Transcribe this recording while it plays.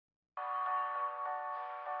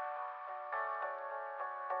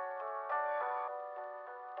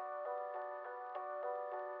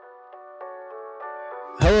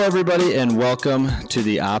Hello, everybody, and welcome to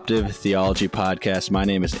the Optive Theology Podcast. My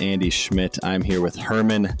name is Andy Schmidt. I'm here with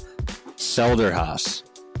Herman Selderhaas.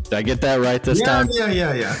 Did I get that right this time?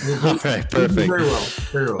 Yeah. All right, perfect.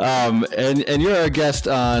 Very well. And you're our guest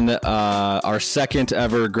on our second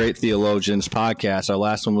ever Great Theologians podcast. Our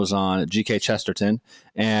last one was on G.K. Chesterton,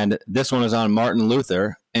 and this one is on Martin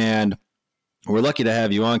Luther. And we're lucky to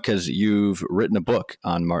have you on because you've written a book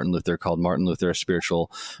on Martin Luther called Martin Luther, A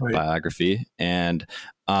Spiritual Biography. And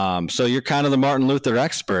so you're kind of the Martin Luther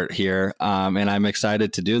expert here, and I'm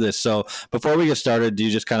excited to do this. So before we get started, do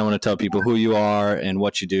you just kind of want to tell people who you are and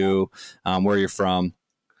what you do, where you're from?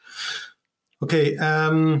 Okay,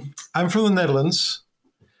 I'm from the Netherlands,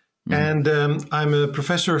 and I'm a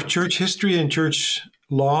professor of church history and church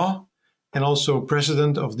law, and also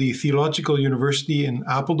president of the Theological University in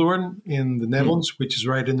Apeldoorn in the Netherlands, which is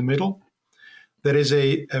right in the middle. That is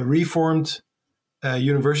a reformed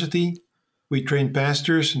university. We train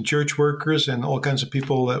pastors and church workers and all kinds of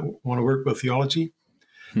people that want to work with theology.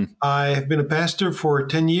 I have been a pastor for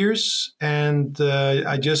 10 years, and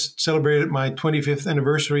I just celebrated my 25th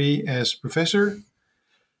anniversary as professor.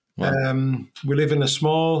 Wow. We live in a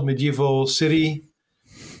small medieval city,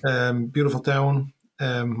 beautiful town.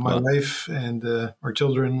 My wife and our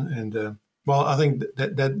children, and I think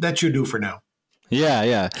that should do for now.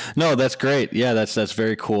 Yeah. No, that's great. Yeah, that's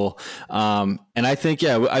very cool. And I think,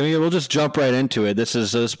 we'll just jump right into it. This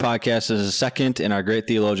podcast is the second in our Great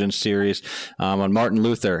Theologians series on Martin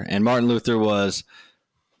Luther. And Martin Luther was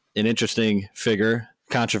an interesting figure,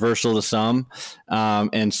 controversial to some.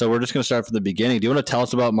 And so we're just going to start from the beginning. Do you want to tell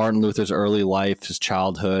us about Martin Luther's early life, his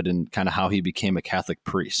childhood, and kind of how he became a Catholic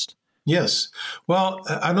priest? Yes. Well,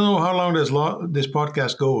 I don't know how long this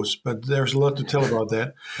podcast goes, but there's a lot to tell about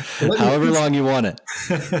that. However long you want it.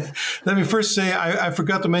 Let me first say I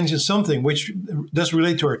forgot to mention something which does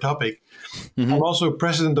relate to our topic. Mm-hmm. I'm also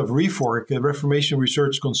president of REFORC, a Reformation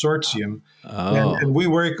Research Consortium. And we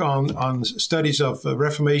work on studies of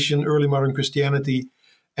Reformation, early modern Christianity,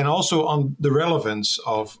 and also on the relevance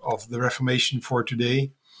of the Reformation for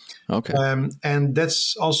today. Okay. And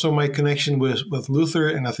that's also my connection with Luther,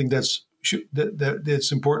 and I think that's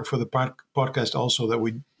important for the podcast also, that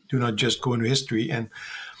we do not just go into history, and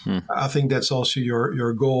I think that's also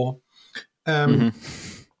your goal. Yeah,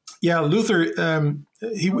 Luther.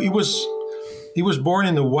 He was born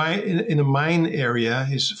in a mine area.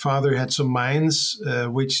 His father had some mines,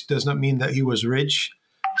 which does not mean that he was rich.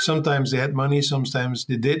 Sometimes they had money, sometimes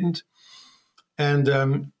they didn't,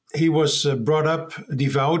 and he was brought up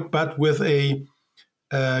devout, but with a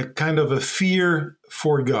kind of a fear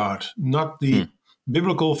for God, not the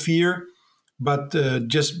biblical fear, but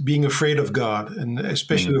just being afraid of God, and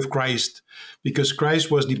especially of Christ, because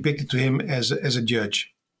Christ was depicted to him as a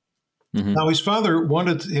judge. Now, his father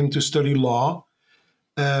wanted him to study law,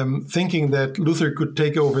 thinking that Luther could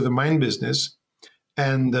take over the mine business.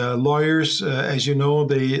 And lawyers, as you know,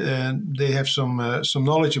 they have some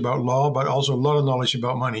knowledge about law, but also a lot of knowledge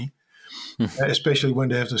about money, especially when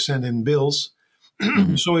they have to send in bills.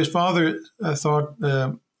 So his father thought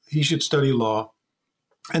he should study law,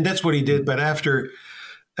 and that's what he did. But after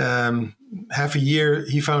half a year,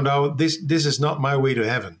 he found out this is not my way to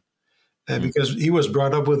heaven, because he was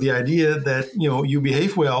brought up with the idea that you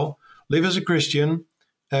behave well, live as a Christian,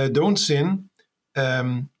 don't sin.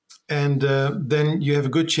 And then you have a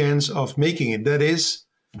good chance of making it. That is,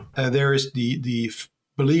 there is the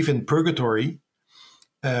belief in purgatory.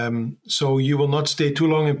 So you will not stay too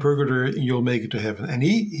long in purgatory, and you'll make it to heaven. And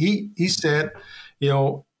he said,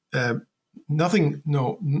 nothing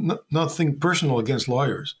personal against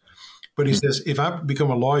lawyers, but he says, if I become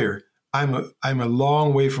a lawyer, I'm a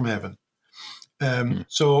long way from heaven.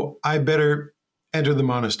 So I better enter the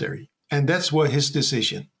monastery, and that's what his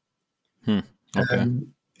decision. Okay.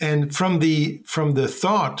 And from the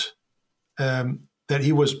thought that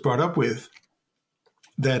he was brought up with,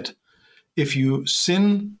 that if you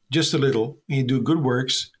sin just a little and you do good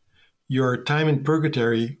works, your time in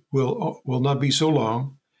purgatory will not be so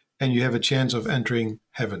long, and you have a chance of entering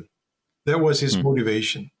heaven. That was his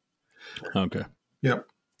motivation. Okay. Yeah.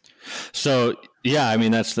 So yeah, I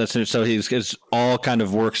mean that's it. So it's all kind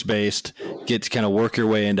of works based. Get to kind of work your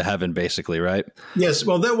way into heaven, basically, right? Yes.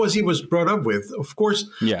 Well, he was brought up with, of course.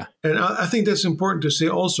 Yeah. And I think that's important to say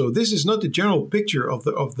also. This is not the general picture of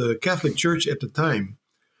the Catholic Church at the time.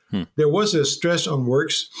 There was a stress on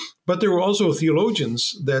works, but there were also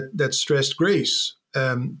theologians that stressed grace.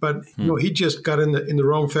 But he just got in the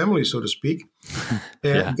wrong family, so to speak,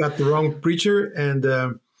 and got the wrong preacher,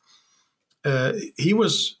 and he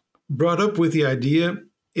was brought up with the idea,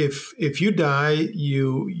 if you die,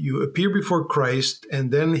 you appear before Christ,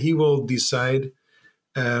 and then he will decide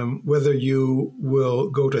whether you will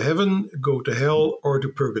go to heaven, go to hell, or to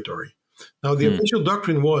purgatory. Now, the official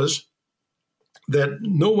doctrine was that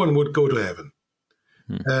no one would go to heaven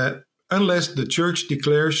unless the church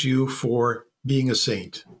declares you for being a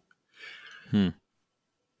saint.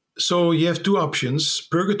 So you have two options,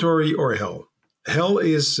 purgatory or hell. Hell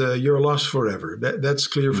is you're lost forever. That's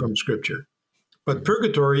clear from Scripture. But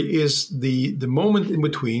purgatory is the moment in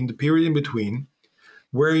between, the period in between,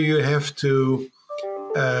 where you have to,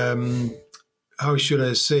 how should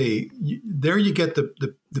I say, there you get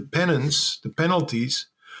the penance, the penalties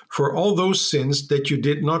for all those sins that you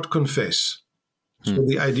did not confess. So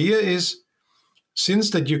the idea is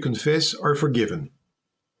sins that you confess are forgiven.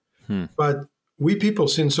 But we people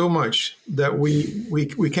sin so much that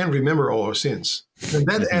we can't remember all our sins. And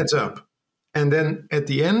that adds up. And then at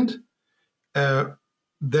the end, that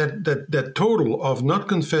total of not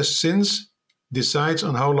confessed sins decides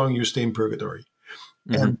on how long you stay in purgatory.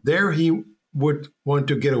 And there he would want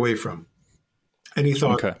to get away from. And he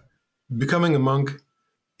thought becoming a monk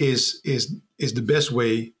is the best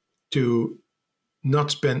way to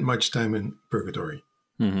not spend much time in purgatory.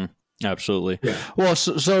 Absolutely. Yeah. Well,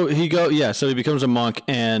 so he becomes a monk,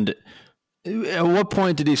 and at what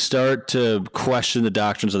point did he start to question the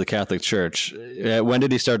doctrines of the Catholic Church? When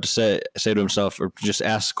did he start to say to himself, or just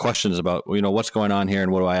ask questions about, what's going on here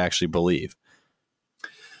and what do I actually believe?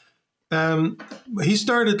 He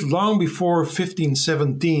started long before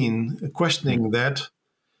 1517 questioning that.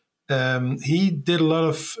 He did a lot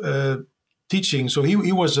of teaching. So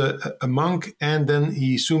he was a monk, and then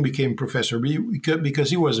he soon became professor because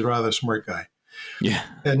he was a rather smart guy. Yeah.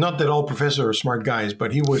 Not that all professors are smart guys,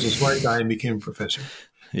 but he was a smart guy and became a professor.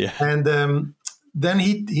 Yeah. And then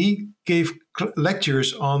he gave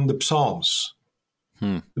lectures on the Psalms,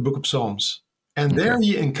 the book of Psalms. And there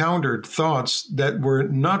he encountered thoughts that were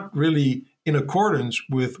not really in accordance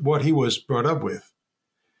with what he was brought up with.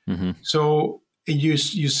 So you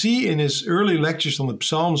see in his early lectures on the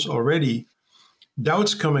Psalms already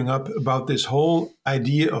doubts coming up about this whole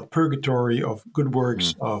idea of purgatory, of good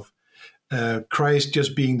works, of Christ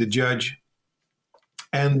just being the judge.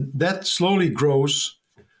 And that slowly grows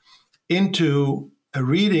into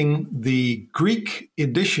reading the Greek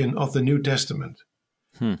edition of the New Testament.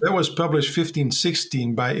 That was published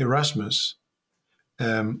 1516 by Erasmus,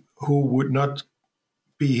 who would not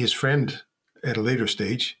be his friend at a later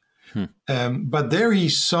stage. But there he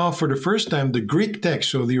saw for the first time the Greek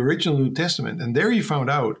text, so the original New Testament. And there he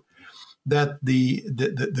found out that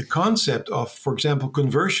the concept of, for example,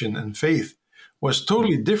 conversion and faith was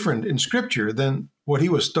totally different in Scripture than what he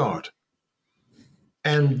was taught.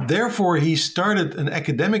 And therefore he started an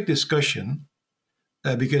academic discussion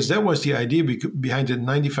because that was the idea behind the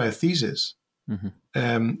 95 Theses.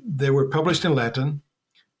 They were published in Latin,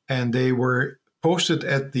 and they were posted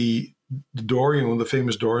at the door, the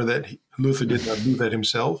famous door that Luther did not do that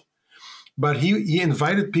himself. But he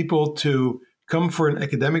invited people to come for an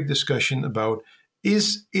academic discussion about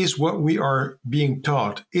is what we are being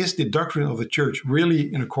taught, is the doctrine of the church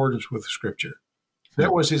really in accordance with Scripture?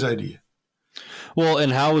 That was his idea. Well,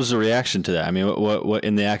 and how was the reaction to that? I mean, what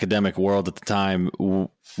in the academic world at the time,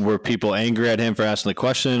 were people angry at him for asking the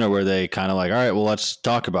question, or were they kind of like, all right, well, let's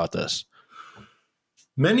talk about this?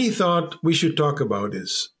 Many thought we should talk about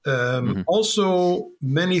this. Also,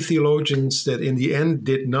 many theologians that in the end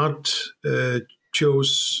did not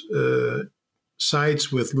chose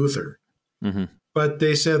sides with Luther. But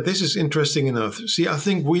they said, this is interesting enough. See, I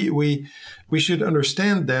think we should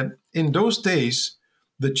understand that in those days,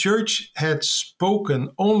 the church had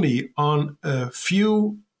spoken only on a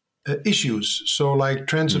few issues. So like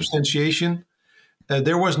transubstantiation,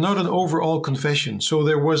 there was not an overall confession. So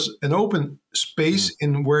there was an open space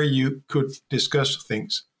in where you could discuss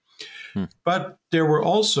things. But there were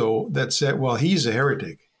also that said, well, he's a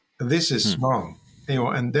heretic. This is wrong.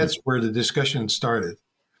 And that's where the discussion started.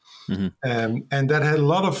 And that had a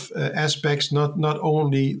lot of aspects, not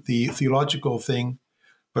only the theological thing,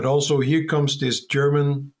 but also here comes this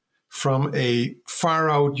German from a far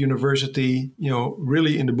out university,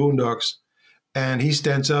 really in the boondocks. And he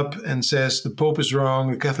stands up and says, the Pope is wrong,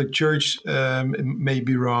 the Catholic Church may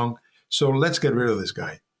be wrong. So let's get rid of this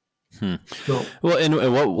guy. So, well,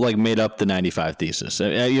 and what made up the 95 Thesis?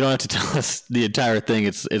 You don't have to tell us the entire thing.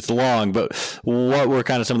 It's long, but what were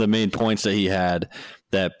kind of some of the main points that he had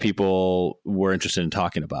that people were interested in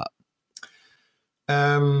talking about?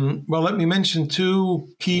 Well, let me mention two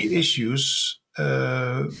key issues.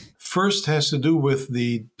 First has to do with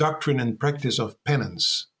the doctrine and practice of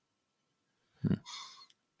penance.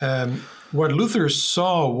 What Luther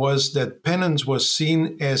saw was that penance was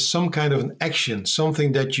seen as some kind of an action,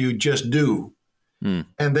 something that you just do.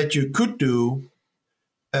 and that you could do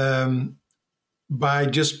by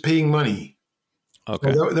just paying money.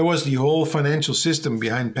 Okay. So there was the whole financial system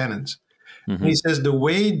behind penance. And he says the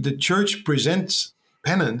way the church presents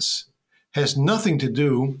penance has nothing to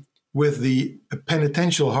do with the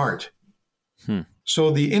penitential heart.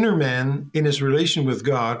 So the inner man in his relation with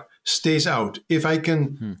God stays out. If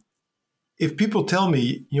people tell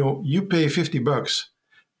me, you pay $50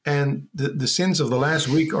 and the sins of the last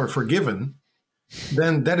week are forgiven,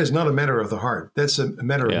 then that is not a matter of the heart. That's a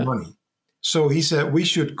matter of money. So he said we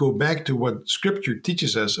should go back to what Scripture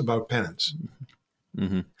teaches us about penance.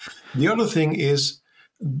 The other thing is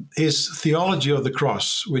his theology of the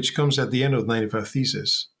cross, which comes at the end of the 95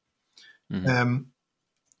 Theses.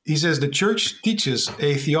 He says the church teaches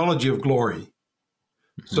a theology of glory.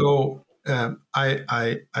 So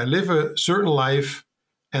I live a certain life,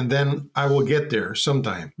 and then I will get there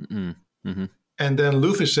sometime. And then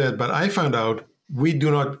Luther said, but I found out we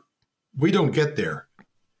don't get there.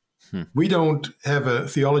 We don't have a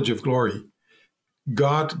theology of glory.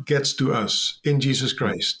 God gets to us in Jesus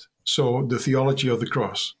Christ. So the theology of the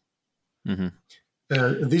cross.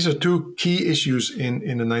 These are two key issues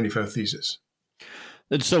in the 95 Theses.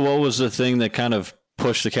 And so what was the thing that kind of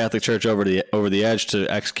pushed the Catholic Church over the edge to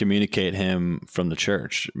excommunicate him from the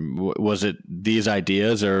church? Was it these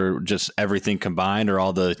ideas, or just everything combined, or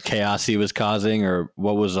all the chaos he was causing, or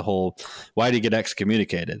what was the whole? Why did he get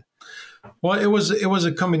excommunicated? Well, it was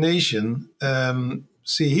a combination.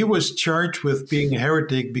 See, he was charged with being a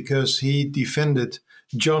heretic because he defended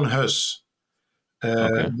John Hus,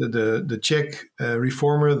 the Czech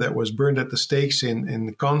reformer that was burned at the stakes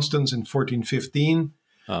in Constance in 1415.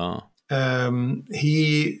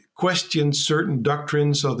 He questioned certain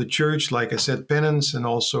doctrines of the church, like I said, penance and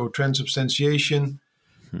also transubstantiation.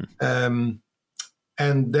 And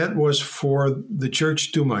that was for the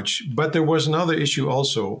church too much. But there was another issue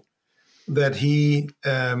also, that he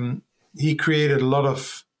created a lot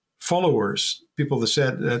of followers, people that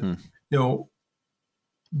said that,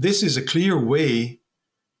 this is a clear way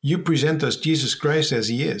you present us Jesus Christ as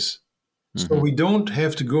he is. So we don't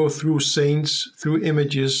have to go through saints, through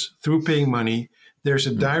images, through paying money. There's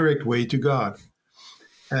a direct way to God.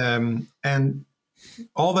 And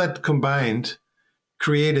all that combined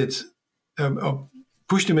created,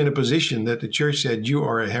 pushed him in a position that the church said, you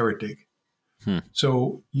are a heretic.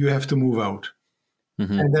 So you have to move out.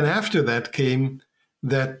 And then after that came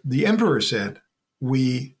that the emperor said,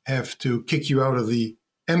 we have to kick you out of the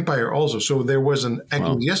empire also. So there was an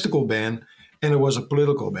ecclesiastical ban and there was a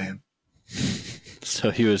political ban. So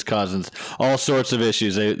he was causing all sorts of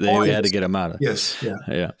issues. They had to get him out of. Yes.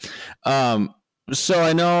 Yeah. So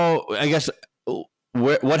I guess,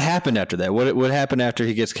 what happened after that? What happened after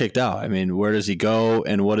he gets kicked out? I mean, where does he go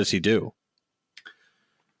and what does he do?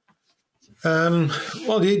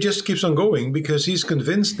 Well, he just keeps on going because he's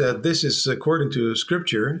convinced that this is according to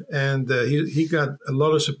Scripture, and he got a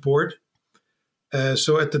lot of support.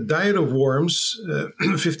 So at the Diet of Worms,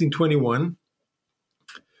 1521,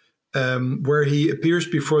 where he appears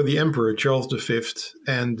before the Emperor Charles V,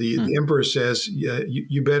 and the Emperor says,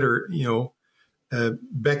 "You better,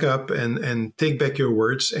 back up and take back your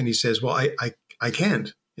words." And he says, "Well, I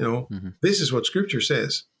can't. This is what Scripture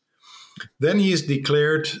says." Then he is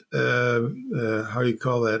declared, how do you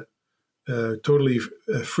call that, totally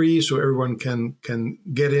free, so everyone can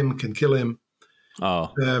get him, can kill him.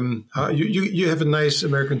 Oh, you have a nice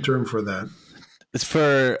American term for that. It's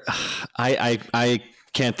for I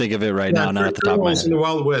can't think of it right now. Not at the top of my head. In the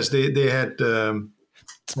Wild West, they had. Let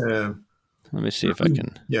me see if I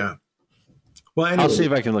can. Yeah. Well, anyway, I'll see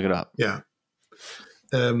if I can look it up. Yeah.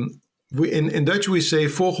 In Dutch we say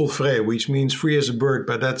vogelvrij, which means free as a bird,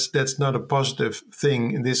 but that's not a positive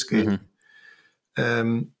thing in this case.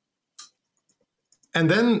 And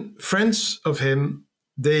then friends of him,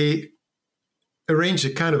 they arranged a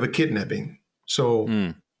kind of a kidnapping.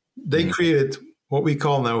 So they created what we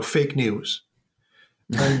call now fake news.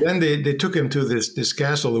 And then they took him to this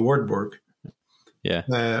castle, the Wartburg. Yeah.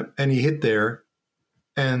 And he hid there.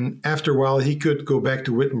 And after a while, he could go back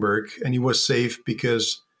to Wittenberg, and he was safe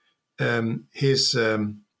because his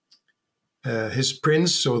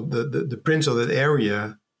prince, so the prince of that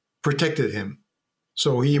area, protected him.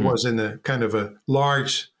 So he was in a kind of a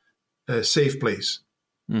large, safe place.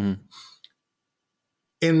 At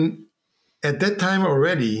that time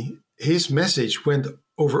already, his message went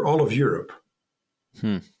over all of Europe.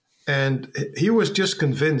 And he was just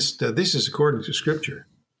convinced that this is according to Scripture.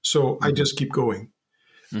 So I just keep going.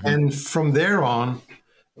 And from there on,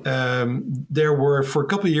 there were for a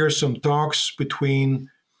couple of years some talks between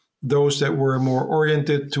those that were more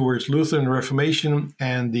oriented towards Lutheran Reformation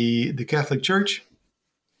and the Catholic Church.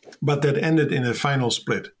 but that ended in a final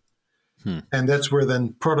split. And that's where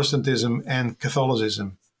then Protestantism and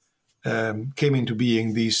Catholicism came into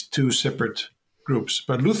being, these two separate groups.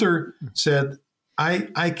 But Luther said,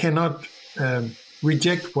 I cannot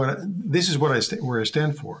reject this is what where I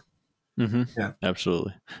stand for. Mm-hmm. Yeah,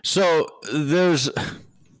 absolutely. So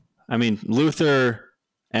Luther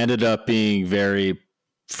ended up being very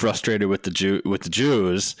frustrated with the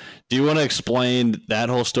Jews. Do you want to explain that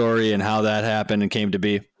whole story and how that happened and came to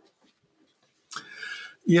be?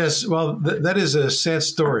 Yes, well, that is a sad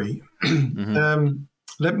story. Mm-hmm.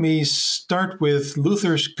 Let me start with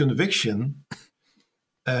Luther's conviction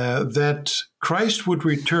that Christ would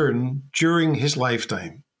return during his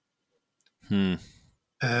lifetime.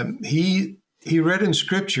 He read in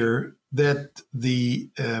Scripture that the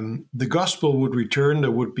gospel would return.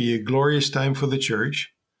 There would be a glorious time for the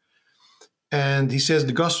church. And he says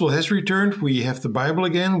the gospel has returned. We have the Bible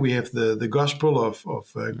again. We have the gospel of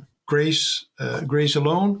grace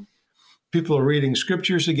alone. People are reading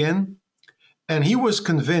scriptures again. And he was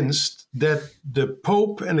convinced that the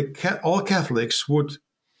Pope and all Catholics would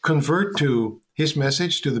convert to his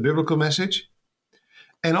message, to the biblical message.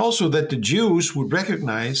 And also that the Jews would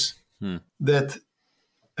recognize that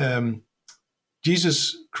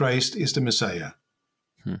Jesus Christ is the Messiah.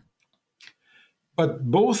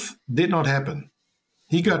 But both did not happen.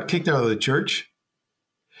 He got kicked out of the church,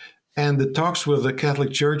 and the talks with the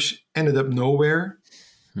Catholic Church ended up nowhere.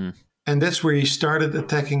 And that's where he started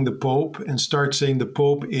attacking the Pope and started saying the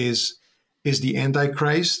Pope is the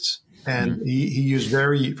Antichrist. And he used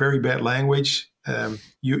very, very bad language.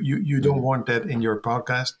 You don't want that in your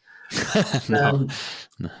podcast. No.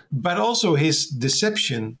 But also his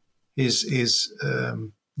deception, his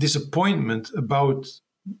disappointment about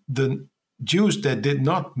the Jews that did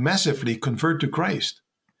not massively convert to Christ.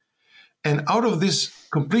 And out of this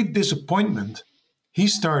complete disappointment, he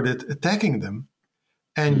started attacking them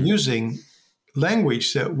and using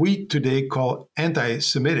language that we today call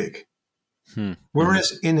anti-Semitic.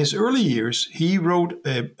 Whereas in his early years, he wrote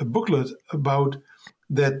a booklet about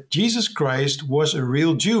that Jesus Christ was a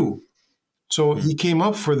real Jew. So he came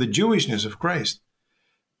up for the Jewishness of Christ.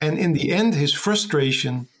 And in the end, his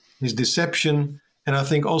frustration, his deception, and I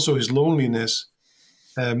think also his loneliness,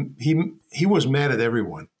 he was mad at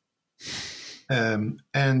everyone.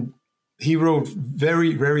 And he wrote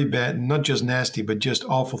very, very bad, not just nasty, but just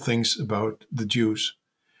awful things about the Jews.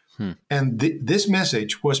 And this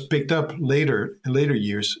message was picked up in later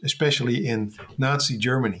years, especially in Nazi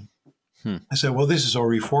Germany. I said, well, this is our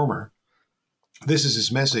reformer. This is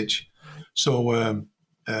his message. So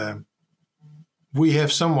we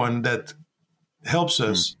have someone that helps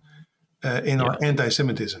us in our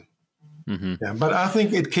anti-Semitism. Yeah, but I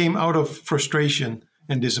think it came out of frustration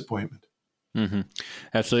and disappointment.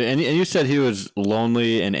 Absolutely. And you said he was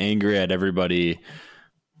lonely and angry at everybody.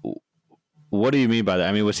 What do you mean by that?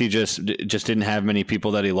 I mean, was he just didn't have many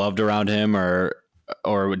people that he loved around him, or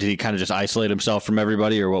did he kind of just isolate himself from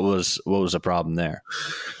everybody, or what was the problem there?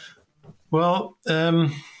 Well,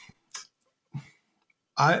 in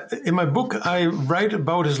my book, I write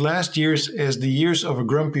about his last years as the years of a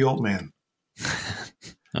grumpy old man.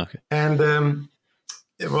 Okay. And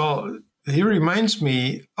he reminds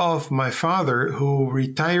me of my father, who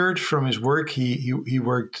retired from his work. He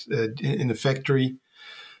worked in a factory.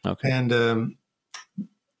 Okay. And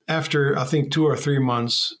after, I think, 2 or 3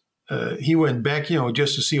 months, he went back,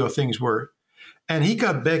 just to see how things were. And he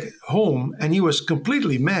got back home and he was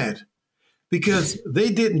completely mad because they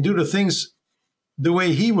didn't do the things the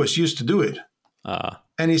way he was used to do it.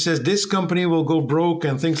 And he says, this company will go broke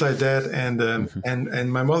and things like that.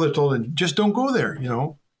 And my mother told him, just don't go there.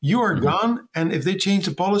 You are gone. And if they change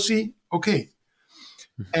the policy, okay.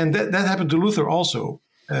 And that happened to Luther also.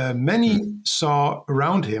 Many saw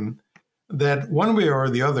around him that one way or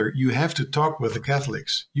the other, you have to talk with the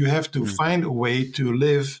Catholics. You have to find a way to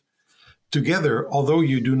live together, although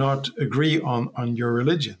you do not agree on your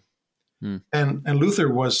religion. And Luther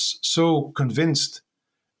was so convinced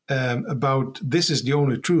about this is the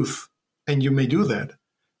only truth, and you may do that.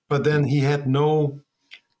 But then he had no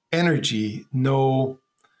energy, no,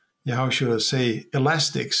 how should I say,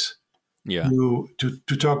 elastics to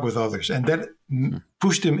talk with others. And that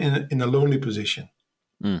pushed him in a lonely position.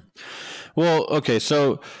 Well, okay,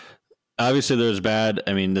 so obviously there's bad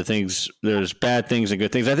things and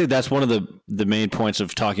good things. I think that's one of the main points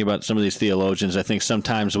of talking about some of these theologians. I think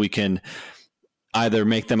sometimes we can either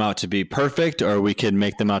make them out to be perfect or we can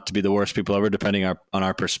make them out to be the worst people ever, depending on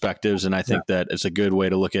our perspectives. And I think that it's a good way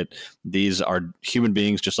to look at these are human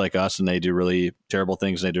beings just like us, and they do really terrible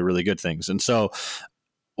things and they do really good things. And so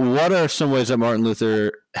what are some ways that Martin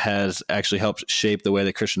Luther has actually helped shape the way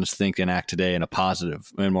that Christians think and act today in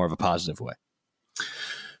more of a positive way?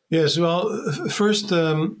 Yes, well, first,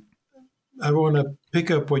 I want to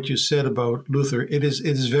pick up what you said about Luther. It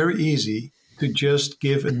is very easy to just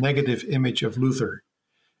give a negative image of Luther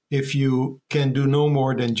if you can do no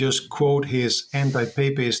more than just quote his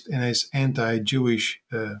anti-papist and his anti-Jewish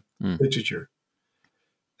literature.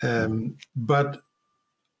 But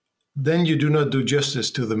then you do not do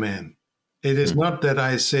justice to the man. It is not that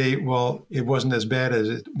I say, well, it wasn't as bad as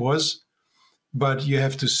it was, but you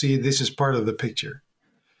have to see this is part of the picture.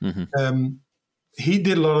 Mm-hmm. He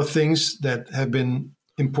did a lot of things that have been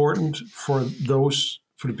important for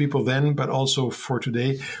the people then, but also for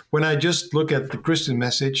today. When I just look at the Christian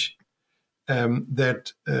message, he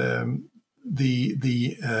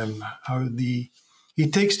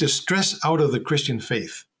takes the stress out of the Christian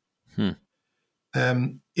faith.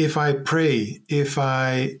 If I pray, if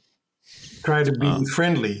I try to be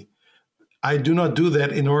friendly, I do not do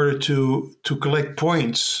that in order to collect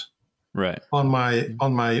points. Right. On my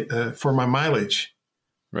for my mileage.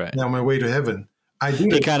 Right. On my way to heaven.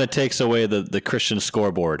 It kind of takes away the Christian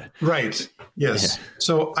scoreboard. Right. Yes. Yeah.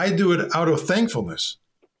 So I do it out of thankfulness.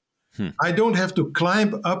 I don't have to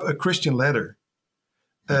climb up a Christian ladder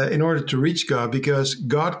in order to reach God, because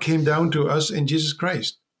God came down to us in Jesus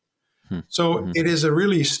Christ. So it is a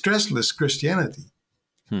really stressless Christianity.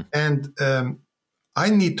 And I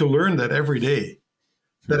need to learn that every day.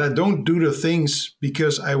 That I don't do the things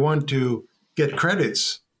because I want to get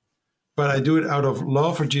credits, but I do it out of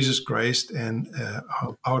love for Jesus Christ and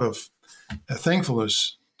out of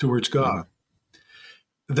thankfulness towards God.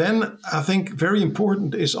 Then I think very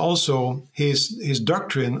important is also his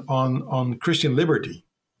doctrine on Christian liberty,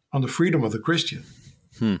 on the freedom of the Christian.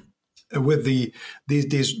 With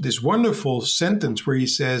this wonderful sentence where he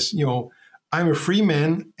says, I'm a free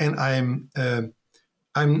man and I'm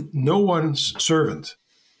no one's servant.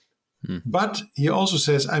 But he also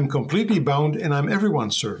says, I'm completely bound and I'm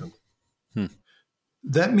everyone's servant.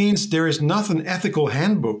 That means there is not an ethical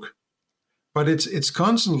handbook, but it's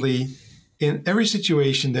constantly in every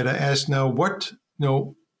situation that I ask now,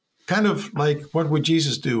 kind of like, what would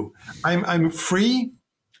Jesus do? I'm free.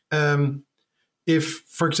 If,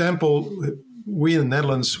 for example, we in the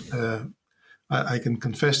Netherlands, I can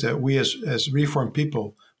confess that we as Reformed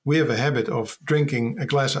people, we have a habit of drinking a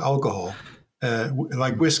glass of alcohol.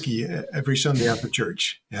 Like whiskey every Sunday after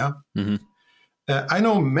church. Yeah. Mm-hmm. I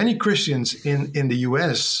know many Christians in the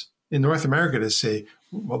U.S., in North America, that say,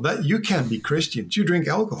 well, that you can't be Christians. You drink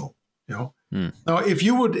alcohol. Now, if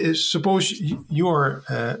you would suppose you are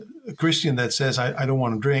a Christian that says, I don't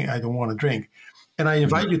want to drink. I don't want to drink. And I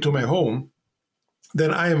invite you to my home,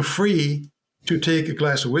 then I am free to take a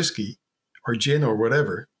glass of whiskey or gin or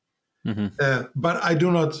whatever. But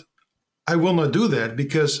I will not do that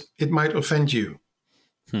because it might offend you.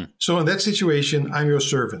 So in that situation, I'm your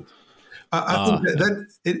servant. I think that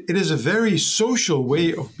it is a very social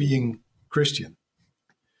way of being Christian.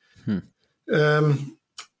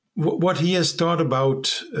 What he has taught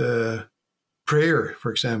about prayer,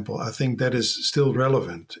 for example, I think that is still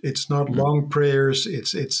relevant. It's not long prayers.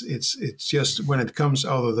 It's just when it comes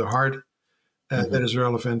out of the heart that is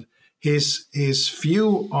relevant. His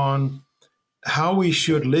view on how we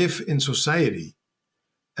should live in society.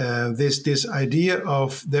 This idea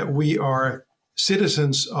of that we are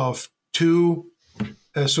citizens of two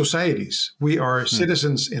societies. We are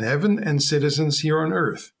citizens in heaven and citizens here on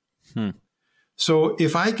earth. So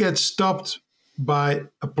if I get stopped by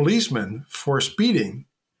a policeman for speeding,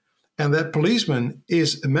 and that policeman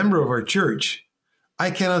is a member of our church, I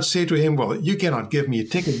cannot say to him, well, you cannot give me a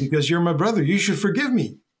ticket because you're my brother. You should forgive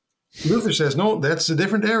me. Luther says, no, that's a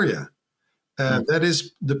different area. That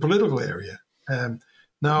is the political area. I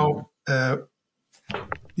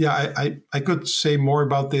could say more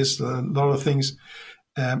about this, a lot of things.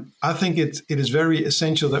 I think it is very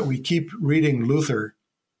essential that we keep reading Luther,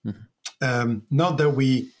 not that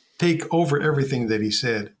we take over everything that he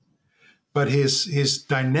said, but his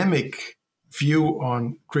dynamic view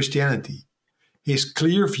on Christianity, his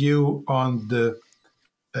clear view on the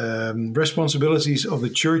responsibilities of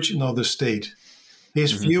the church and of the state,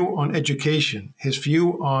 his view on education, his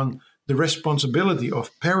view on the responsibility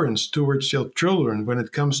of parents towards their children when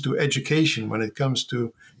it comes to education, when it comes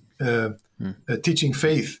to teaching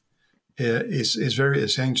faith, is very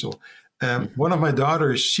essential. One of my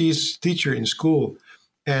daughters, she's teacher in school,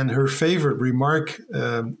 and her favorite remark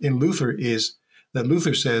in Luther is that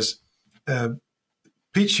Luther says,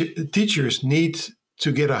 teachers need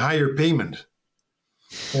to get a higher payment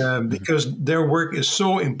because their work is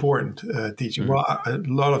so important, teaching. Well, a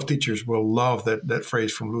lot of teachers will love that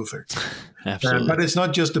phrase from Luther. Absolutely. But it's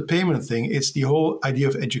not just the payment thing. It's the whole idea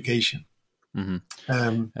of education.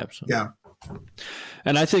 Absolutely. Yeah.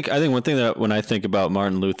 And I think one thing that when I think about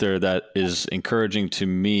Martin Luther that is encouraging to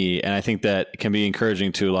me, and I think that can be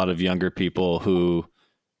encouraging to a lot of younger people who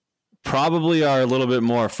probably are a little bit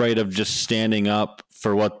more afraid of just standing up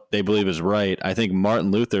for what they believe is right. I think Martin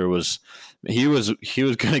Luther was going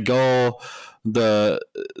to go the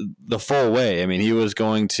full way. I mean, he was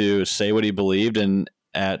going to say what he believed, and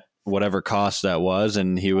at whatever cost that was,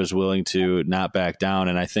 and he was willing to not back down.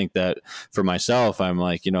 And I think that for myself, I'm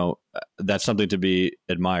like, that's something to be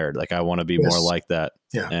admired. Like, I want to be more like that.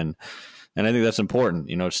 Yeah. And I think that's important,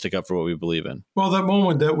 to stick up for what we believe in. Well, that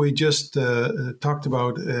moment that we just talked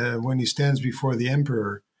about, when he stands before the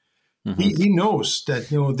emperor, he knows that,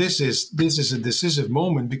 this is a decisive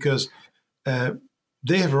moment, because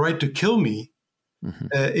they have a right to kill me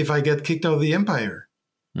if I get kicked out of the empire.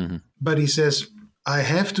 But he says, I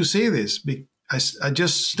have to say this. I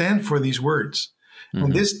just stand for these words.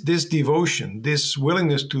 And this devotion, this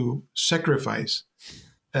willingness to sacrifice,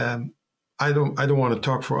 I don't want to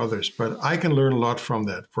talk for others, but I can learn a lot from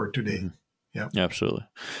that for today. Yeah,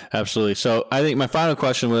 absolutely. So I think my final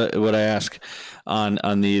question, what I ask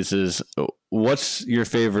on these is, what's your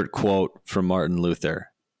favorite quote from Martin Luther,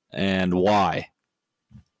 and why?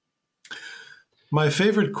 My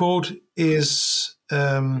favorite quote is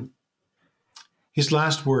his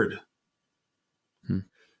last word.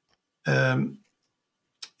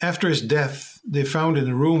 After his death, they found in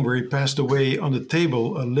the room where he passed away on the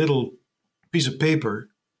table a little piece of paper,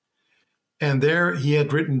 and there he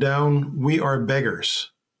had written down, "We are beggars.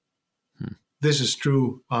 This is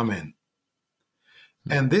true. Amen."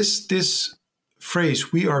 And this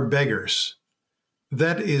phrase, "We are beggars,"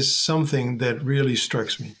 that is something that really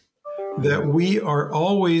strikes me. That we are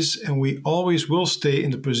always, and we always will stay in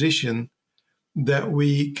the position that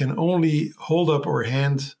we can only hold up our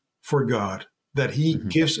hand for God, that he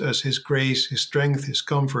gives us his grace, his strength, his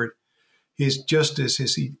comfort, his justice,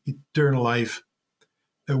 his eternal life.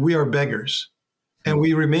 We are beggars, and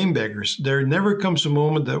we remain beggars. There never comes a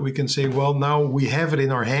moment that we can say, well, now we have it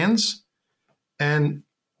in our hands, and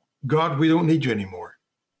God, we don't need you anymore.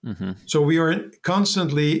 So we are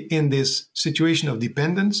constantly in this situation of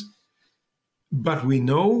dependence, but we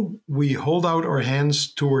know we hold out our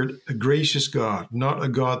hands toward a gracious God, not a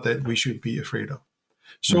God that we should be afraid of.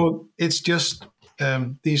 So it's just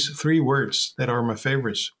these three words that are my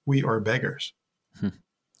favorites. We are beggars.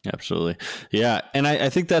 Absolutely. Yeah. And I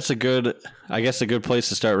think that's a good place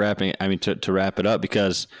to start wrapping. I mean, to wrap it up,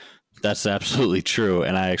 because that's absolutely true.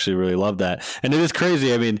 And I actually really love that. And it is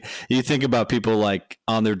crazy. I mean, you think about people like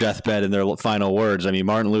on their deathbed and their final words. I mean,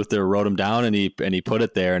 Martin Luther wrote them down, and he put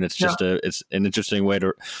it there, and it's just it's an interesting way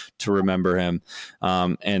to remember him.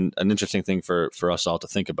 And an interesting thing for us all to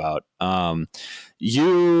think about.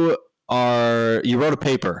 You wrote a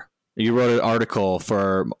paper, you wrote an article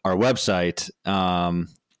for our website.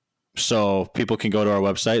 So people can go to our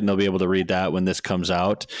website and they'll be able to read that when this comes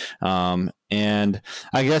out. And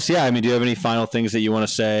I guess, do you have any final things that you want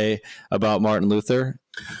to say about Martin Luther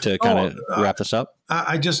to kind of wrap this up?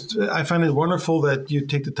 I find it wonderful that you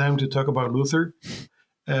take the time to talk about Luther.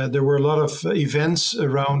 There were a lot of events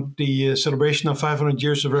around the celebration of 500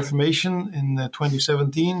 years of Reformation in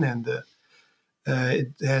 2017, and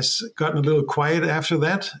it has gotten a little quiet after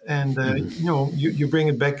that. And, you bring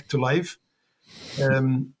it back to life.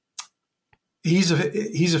 He's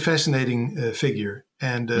a fascinating figure,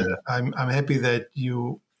 and I'm happy that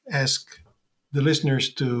you ask the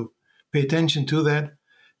listeners to pay attention to that,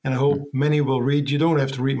 and I hope many will read. You don't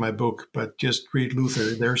have to read my book, but just read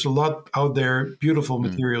Luther. There's a lot out there, beautiful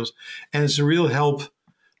materials, and it's a real help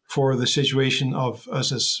for the situation of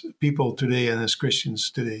us as people today and as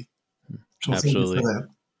Christians today. So absolutely. Thank you for that.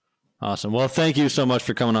 Awesome. Well, thank you so much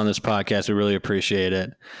for coming on this podcast. We really appreciate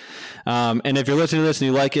it. And if you're listening to this and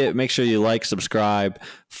you like it, make sure you like, subscribe,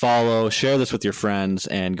 follow, share this with your friends,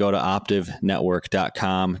 and go to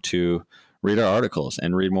optivenetwork.com to read our articles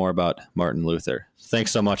and read more about Martin Luther. Thanks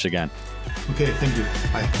so much again. Okay. Thank you.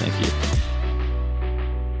 Bye. Thank you.